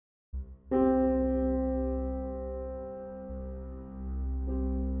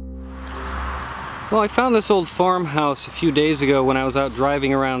Well, I found this old farmhouse a few days ago when I was out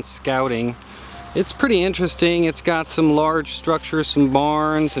driving around scouting. It's pretty interesting. It's got some large structures, some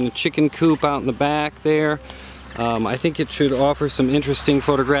barns, and a chicken coop out in the back there. I think it should offer some interesting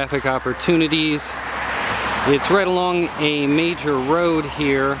photographic opportunities. It's right along a major road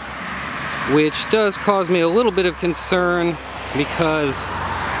here, which does cause me a little bit of concern because,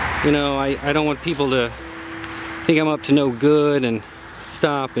 you know, I don't want people to think I'm up to no good and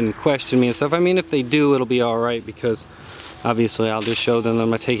stop and question me and stuff. I mean, if they do, it'll be alright, because obviously I'll just show them that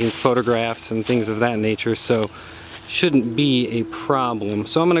I'm taking photographs and things of that nature, so shouldn't be a problem.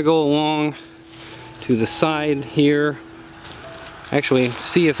 So I'm going to go along to the side here, actually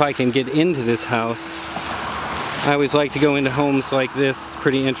see if I can get into this house. I always like to go into homes like this. It's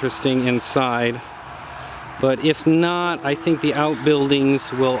pretty interesting inside, but if not, I think the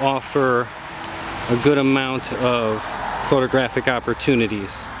outbuildings will offer a good amount of photographic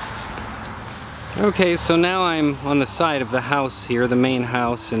opportunities. Okay, so now I'm on the side of the house here, the main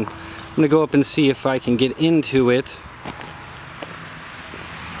house, and I'm gonna go up and see if I can get into it.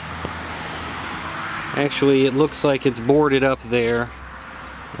 Actually, it looks like it's boarded up there.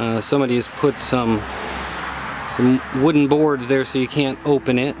 Somebody has put some wooden boards there so you can't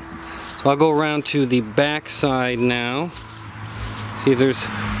open it. So I'll go around to the back side now, see if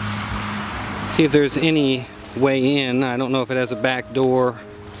there's any way in. I don't know if it has a back door.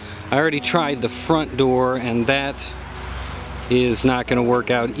 I already tried the front door and that is not going to work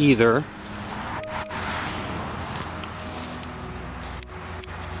out either.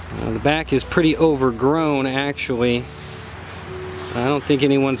 The back is pretty overgrown actually. I don't think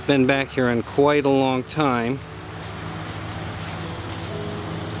anyone's been back here in quite a long time.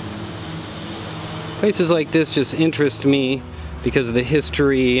 Places like this just interest me because of the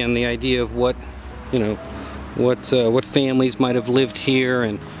history and the idea of what, you know, what families might have lived here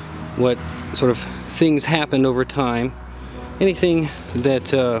and what sort of things happened over time. Anything that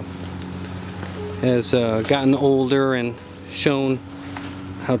has gotten older and shown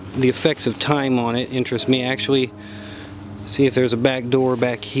how the effects of time on it interests me. Actually, see if there's a back door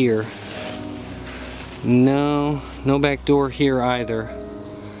back here. No back door here either.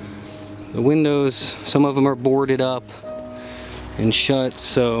 The windows, some of them are boarded up and shut,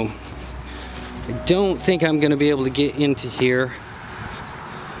 so I don't think I'm going to be able to get into here.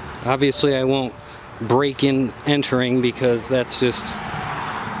 Obviously I won't break in entering because that's just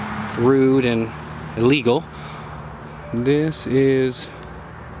rude and illegal. There is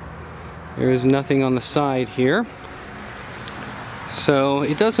nothing on the side here. So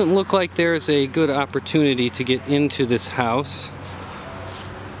it doesn't look like there's a good opportunity to get into this house.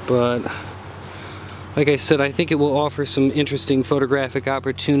 But like I said, I think it will offer some interesting photographic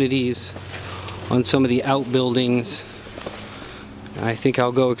opportunities on some of the outbuildings. I think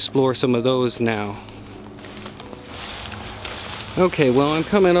I'll go explore some of those now. Okay, well, I'm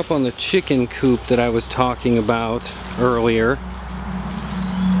coming up on the chicken coop that I was talking about earlier.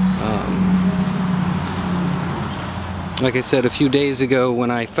 Like I said, a few days ago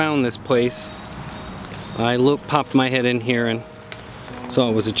when I found this place, I popped my head in here and saw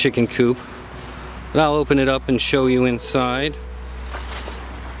it was a chicken coop. But I'll open it up and show you inside.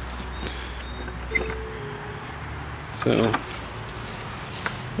 So,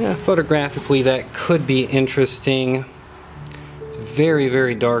 yeah, photographically that could be interesting. It's very,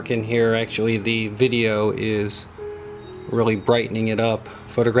 very dark in here. Actually, the video is really brightening it up.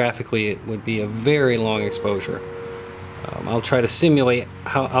 Photographically, it would be a very long exposure. I'll try to simulate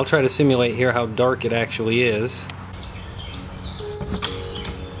here how dark it actually is.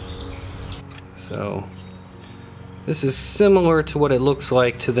 So this is similar to what it looks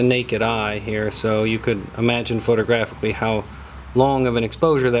like to the naked eye here, so you could imagine photographically how long of an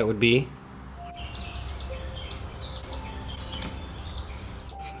exposure that would be.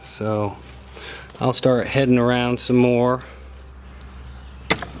 So I'll start heading around some more.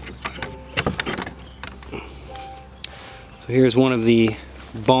 So here's one of the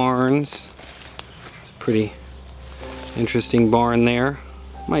barns. It's a pretty interesting barn there.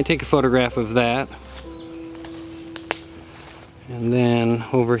 Might take a photograph of that. And then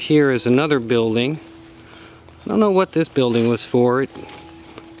over here is another building. I don't know what this building was for. It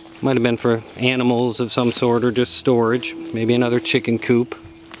might have been for animals of some sort or just storage. Maybe another chicken coop.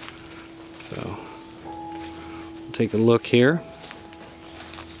 So we'll take a look here.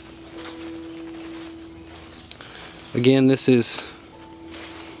 Again, this is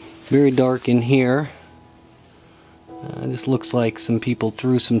very dark in here. This looks like some people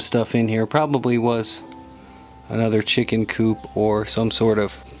threw some stuff in here. Probably was another chicken coop or some sort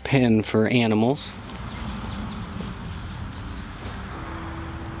of pen for animals.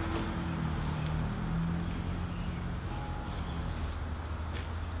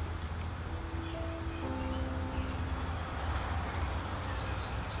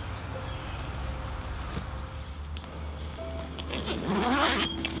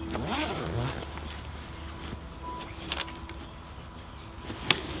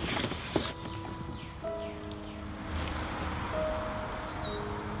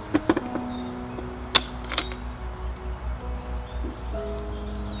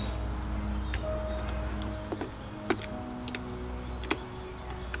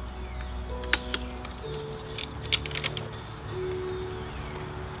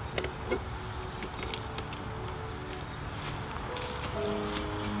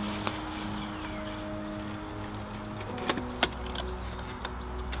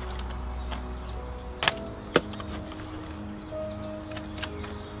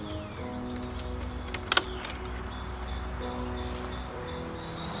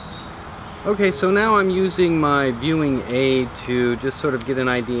 Okay, so now I'm using my viewing aid to just sort of get an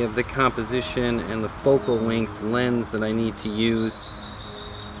idea of the composition and the focal length lens that I need to use.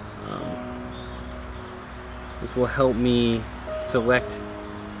 This will help me select,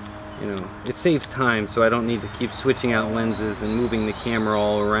 it saves time, so I don't need to keep switching out lenses and moving the camera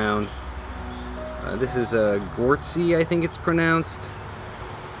all around. This is a Gortzi, I think it's pronounced,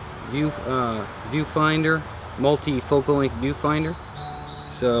 viewfinder, multi-focal length viewfinder.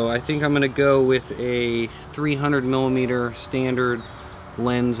 So I think I'm going to go with a 300mm standard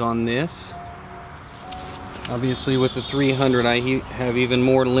lens on this. Obviously with the 300 I have even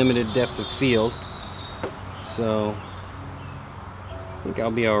more limited depth of field. So I think I'll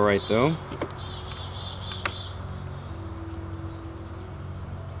be alright though.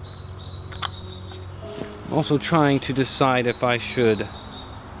 I'm also trying to decide if I should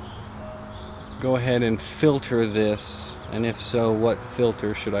go ahead and filter this, and if so, what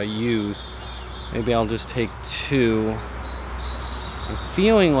filter should I use? Maybe I'll just take 2. I'm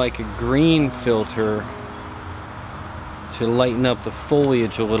feeling like a green filter to lighten up the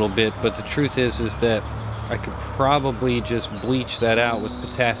foliage a little bit, but the truth is that I could probably just bleach that out with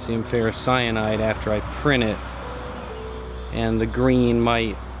potassium ferrocyanide after I print it, and the green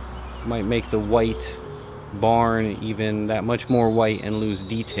might make the white barn even that much more white and lose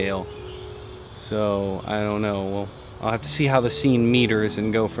detail. So I don't know. Well, I'll have to see how the scene meters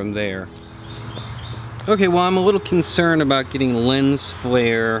and go from there. Okay, well, I'm a little concerned about getting lens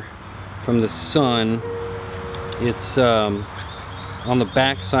flare from the sun. It's on the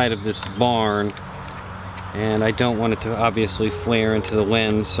back side of this barn, and I don't want it to obviously flare into the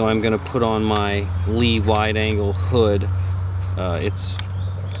lens, so I'm going to put on my Lee wide-angle hood. It's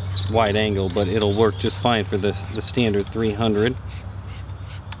wide angle, but it'll work just fine for the standard 300.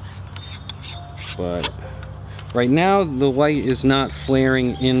 But right now the light is not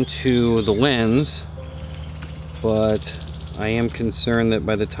flaring into the lens, but I am concerned that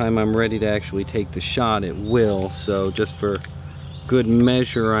by the time I'm ready to actually take the shot it will. So just for good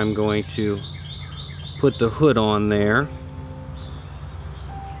measure I'm going to put the hood on there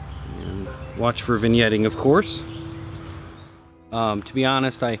and watch for vignetting, of course. To be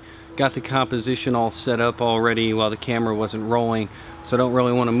honest, I got the composition all set up already while the camera wasn't rolling, so I don't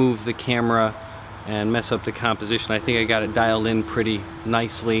really want to move the camera and mess up the composition. I think I got it dialed in pretty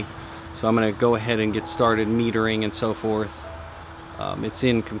nicely, so I'm going to go ahead and get started metering and so forth. It's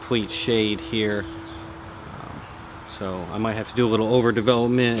in complete shade here, so I might have to do a little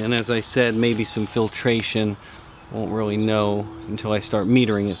overdevelopment, and as I said, maybe some filtration. Won't really know until I start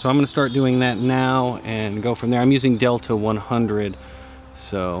metering it. So I'm going to start doing that now and go from there. I'm using Delta 100,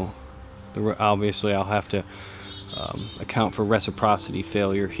 so obviously I'll have to account for reciprocity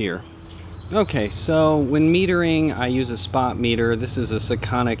failure here. Okay, so when metering I use a spot meter. This is a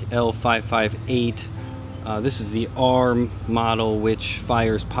Sekonic L558. This is the ARM model, which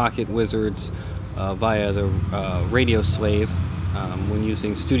fires pocket wizards via the radio slave when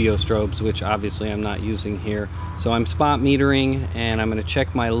using studio strobes, which obviously I'm not using here. So I'm spot metering, and I'm going to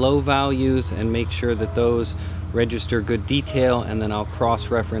check my low values and make sure that those register good detail, and then I'll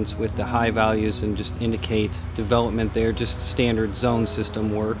cross-reference with the high values and just indicate development there, just standard zone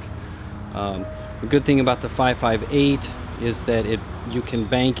system work. The good thing about the 558 is that you can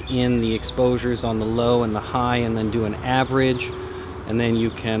bank in the exposures on the low and the high and then do an average, and then you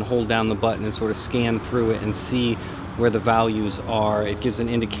can hold down the button and sort of scan through it and see where the values are. It gives an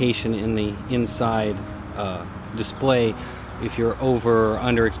indication in the inside display if you're over or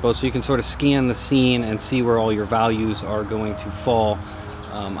underexposed, so you can sort of scan the scene and see where all your values are going to fall.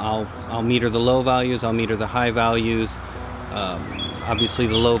 I'll meter the low values, I'll meter the high values. Obviously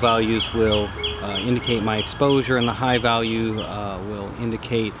the low values will indicate my exposure, and the high value will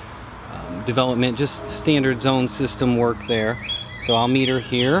indicate development, just standard zone system work there. So I'll meter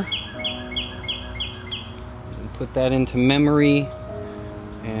here, and put that into memory,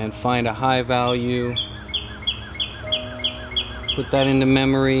 and find a high value, put that into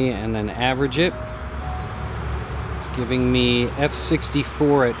memory, and then average it. It's giving me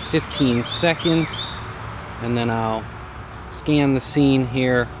F64 at 15 seconds, and then I'll scan the scene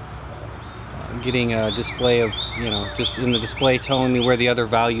here, getting a display of, just in the display telling me where the other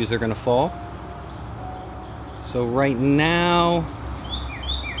values are going to fall. So right now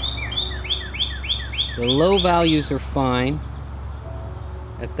the low values are fine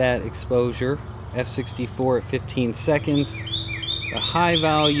at that exposure, F64 at 15 seconds. The high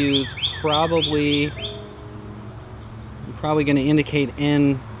values probably going to indicate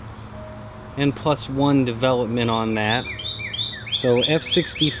N+1 development on that. So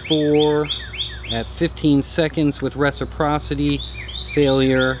F64 at 15 seconds with reciprocity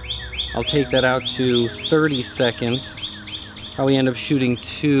failure, I'll take that out to 30 seconds. Probably end up shooting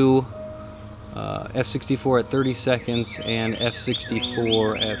two f/64 at 30 seconds and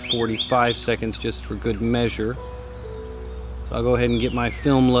f/64 at 45 seconds just for good measure. So I'll go ahead and get my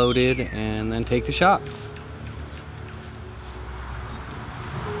film loaded and then take the shot.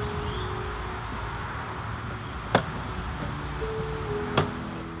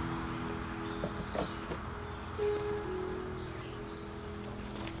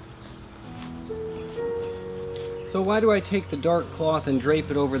 So why do I take the dark cloth and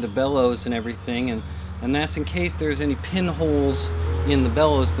drape it over the bellows and everything? And that's in case there's any pinholes in the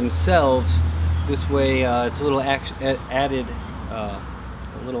bellows themselves. This way it's a little extra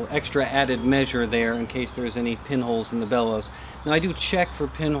added measure there in case there's any pinholes in the bellows. Now I do check for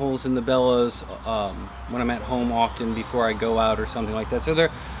pinholes in the bellows when I'm at home often before I go out or something like that. So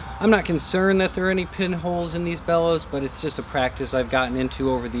I'm not concerned that there are any pinholes in these bellows, but it's just a practice I've gotten into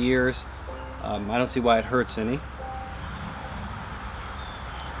over the years. I don't see why it hurts any.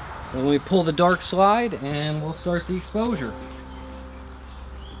 So let me pull the dark slide and we'll start the exposure.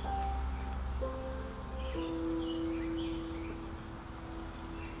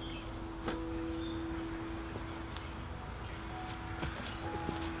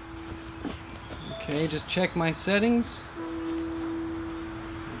 Okay, just check my settings.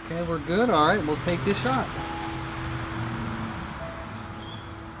 Okay, we're good. All right, we'll take this shot.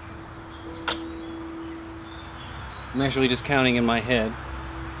 I'm actually just counting in my head.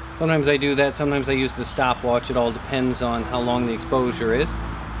 Sometimes I do that, sometimes I use the stopwatch. It all depends on how long the exposure is.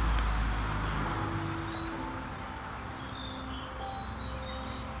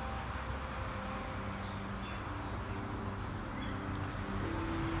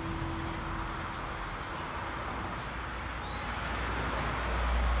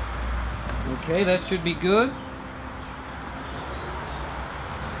 Okay, that should be good.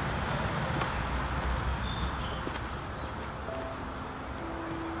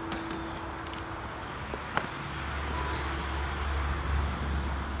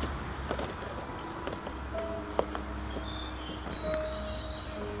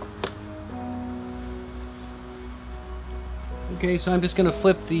 Okay, so I'm just going to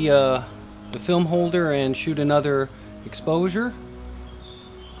flip the film holder and shoot another exposure.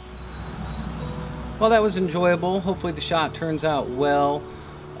 Well, that was enjoyable. Hopefully the shot turns out well.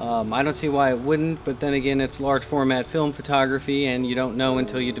 I don't see why it wouldn't, but then again, it's large format film photography and you don't know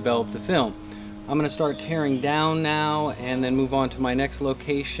until you develop the film. I'm going to start tearing down now and then move on to my next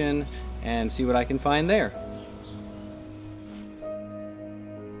location and see what I can find there.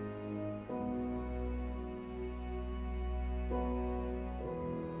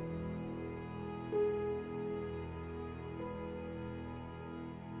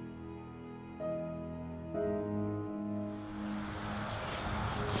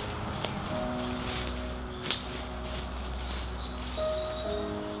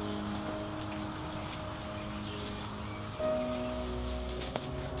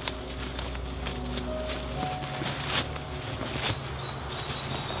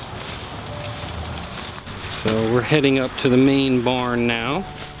 So we're heading up to the main barn now.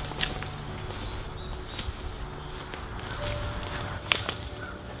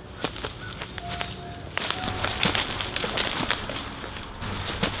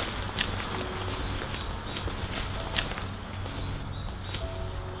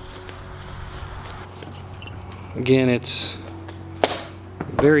 Again, it's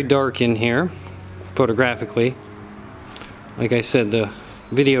very dark in here, photographically. Like I said, the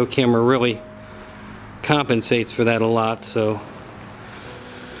video camera really compensates for that a lot, so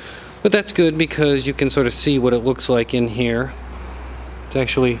but that's good because you can sort of see what it looks like in here. It's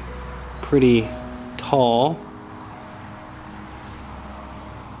actually pretty tall.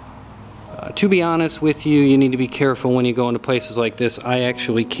 To be honest with you, you need to be careful when you go into places like this. I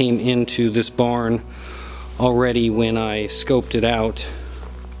actually came into this barn already when I scoped it out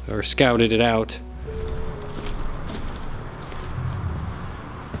or scouted it out.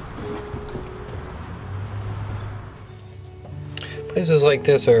 Places like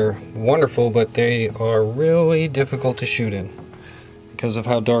this are wonderful, but they are really difficult to shoot in because of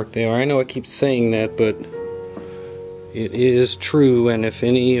how dark they are. I know I keep saying that, but it is true, and if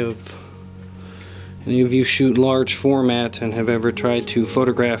any of you shoot large format and have ever tried to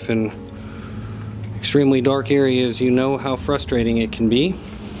photograph in extremely dark areas, you know how frustrating it can be,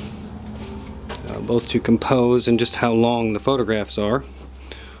 both to compose and just how long the photographs are,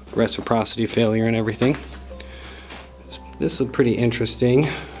 reciprocity failure and everything. This is pretty interesting.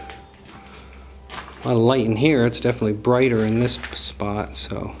 A lot of light in here. It's definitely brighter in this spot,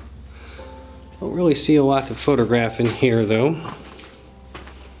 so don't really see a lot to photograph in here though.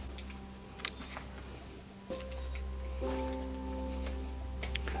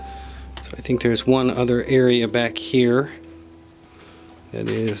 think there's one other area back here that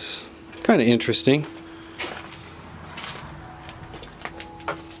is kind of interesting.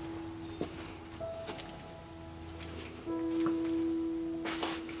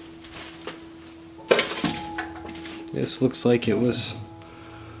 This looks like it was,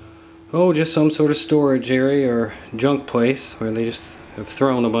 oh, just some sort of storage area or junk place where they just have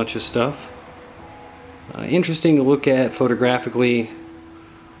thrown a bunch of stuff. Interesting to look at photographically,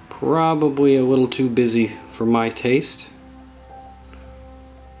 probably a little too busy for my taste.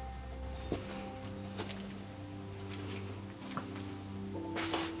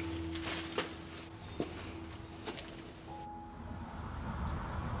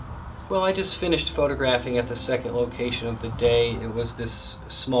 Well, I just finished photographing at the second location of the day. It was this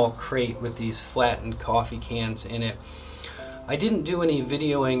small crate with these flattened coffee cans in it. I didn't do any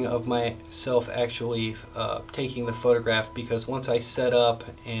videoing of myself actually taking the photograph, because once I set up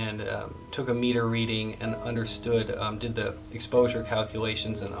and took a meter reading and understood, did the exposure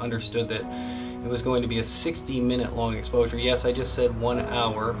calculations and understood that it was going to be a 60-minute long exposure. Yes, I just said 1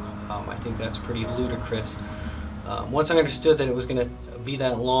 hour. I think that's pretty ludicrous. Once I understood that it was going to be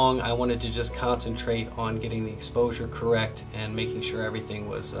that long, I wanted to just concentrate on getting the exposure correct and making sure everything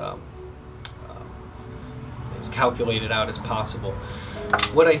was as calculated out as possible.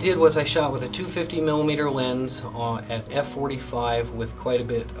 What I did was I shot with a 250mm lens at f/45 with quite a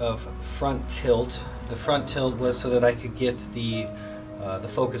bit of front tilt. The front tilt was so that I could get the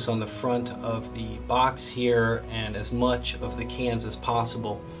focus on the front of the box here and as much of the cans as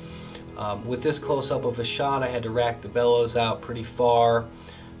possible. With this close-up of a shot, I had to rack the bellows out pretty far,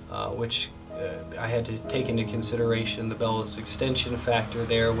 which I had to take into consideration the bellows extension factor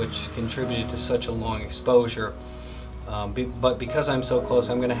there, which contributed to such a long exposure. But because I'm so close,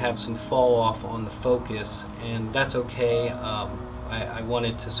 I'm going to have some fall off on the focus, and that's okay. I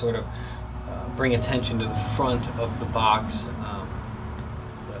wanted to sort of bring attention to the front of the box,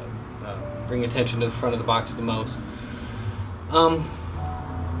 bring attention to the front of the box the most.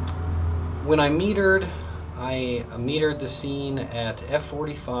 When I metered the scene at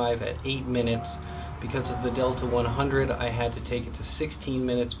f/45 at 8 minutes. Because of the Delta 100, I had to take it to 16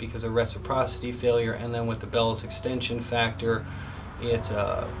 minutes because of reciprocity failure, and then with the bellows extension factor,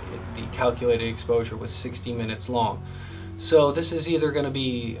 the calculated exposure was 60 minutes long. So this is either going to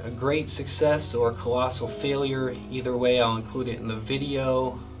be a great success or a colossal failure. Either way, I'll include it in the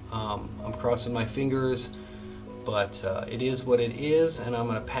video. I'm crossing my fingers. But it is what it is, and I'm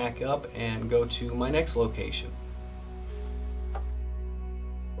going to pack up and go to my next location.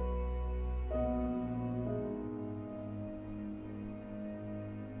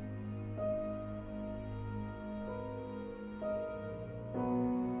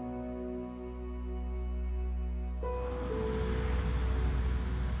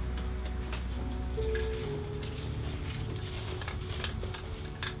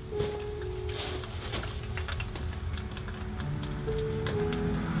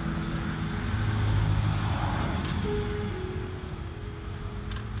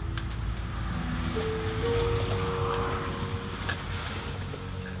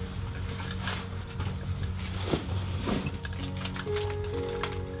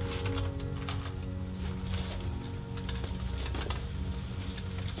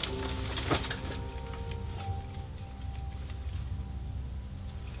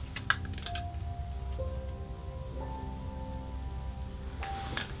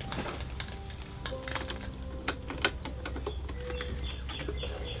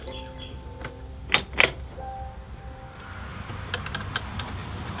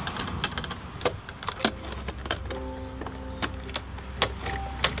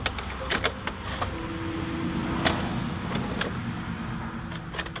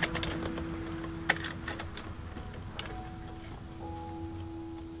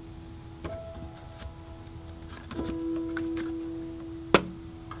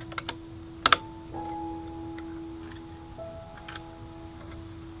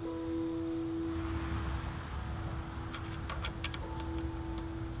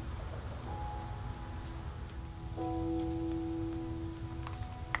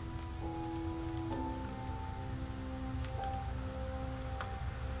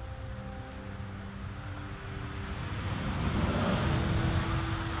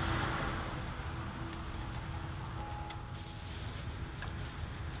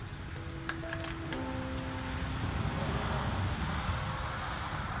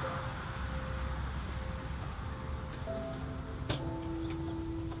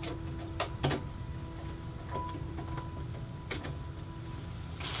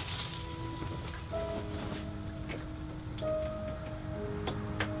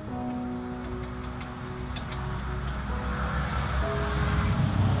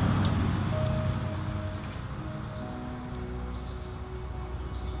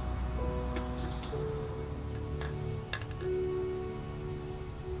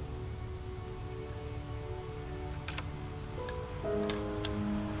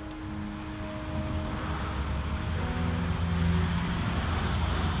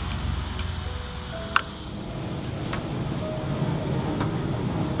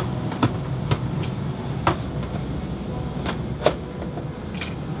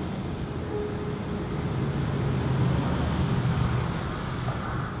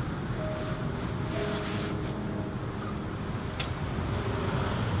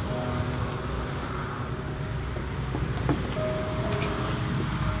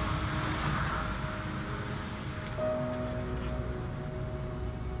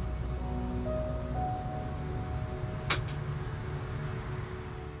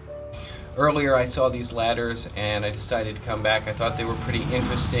 Earlier I saw these ladders and I decided to come back. I thought they were pretty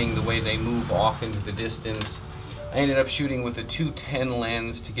interesting, the way they move off into the distance. I ended up shooting with a 210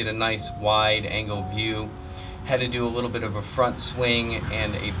 lens to get a nice wide angle view. Had to do a little bit of a front swing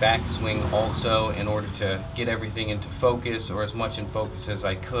and a back swing also in order to get everything into focus, or as much in focus as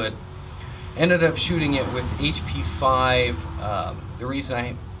I could. Ended up shooting it with HP5. The reason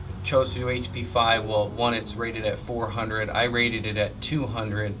I chose to do HP5, well, one, it's rated at 400. I rated it at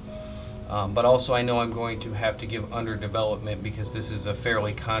 200. But also I know I'm going to have to give underdevelopment because this is a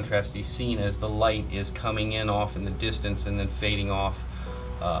fairly contrasty scene as the light is coming in off in the distance and then fading off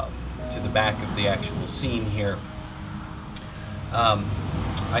to the back of the actual scene here.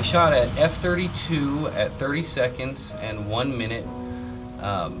 I shot at f32 at 30 seconds and 1 minute.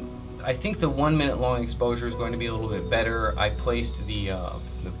 I think the 1 minute long exposure is going to be a little bit better. I placed the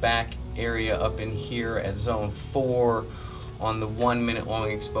back area up in here at zone 4 on the 1 minute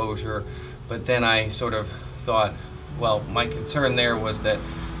long exposure, but then I sort of thought, well, my concern there was that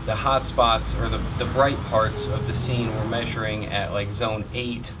the hot spots, or the bright parts of the scene, were measuring at like zone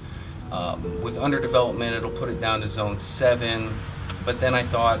 8. With underdevelopment it'll put it down to zone 7, but then I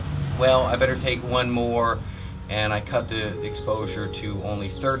thought, well, I better take one more, and I cut the exposure to only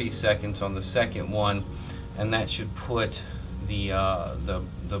 30 seconds on the second one, and that should put the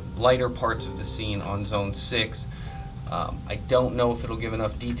lighter parts of the scene on zone 6. I don't know if it'll give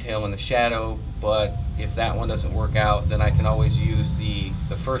enough detail in the shadow, but if that one doesn't work out, then I can always use the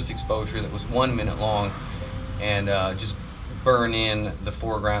first exposure that was 1 minute long and just burn in the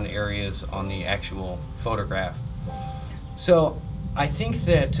foreground areas on the actual photograph. So I think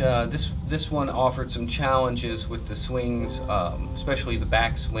that this one offered some challenges with the swings, especially the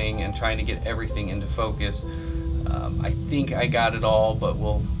back swing and trying to get everything into focus. I think I got it all, but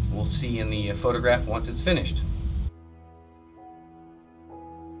we'll see in the photograph once it's finished.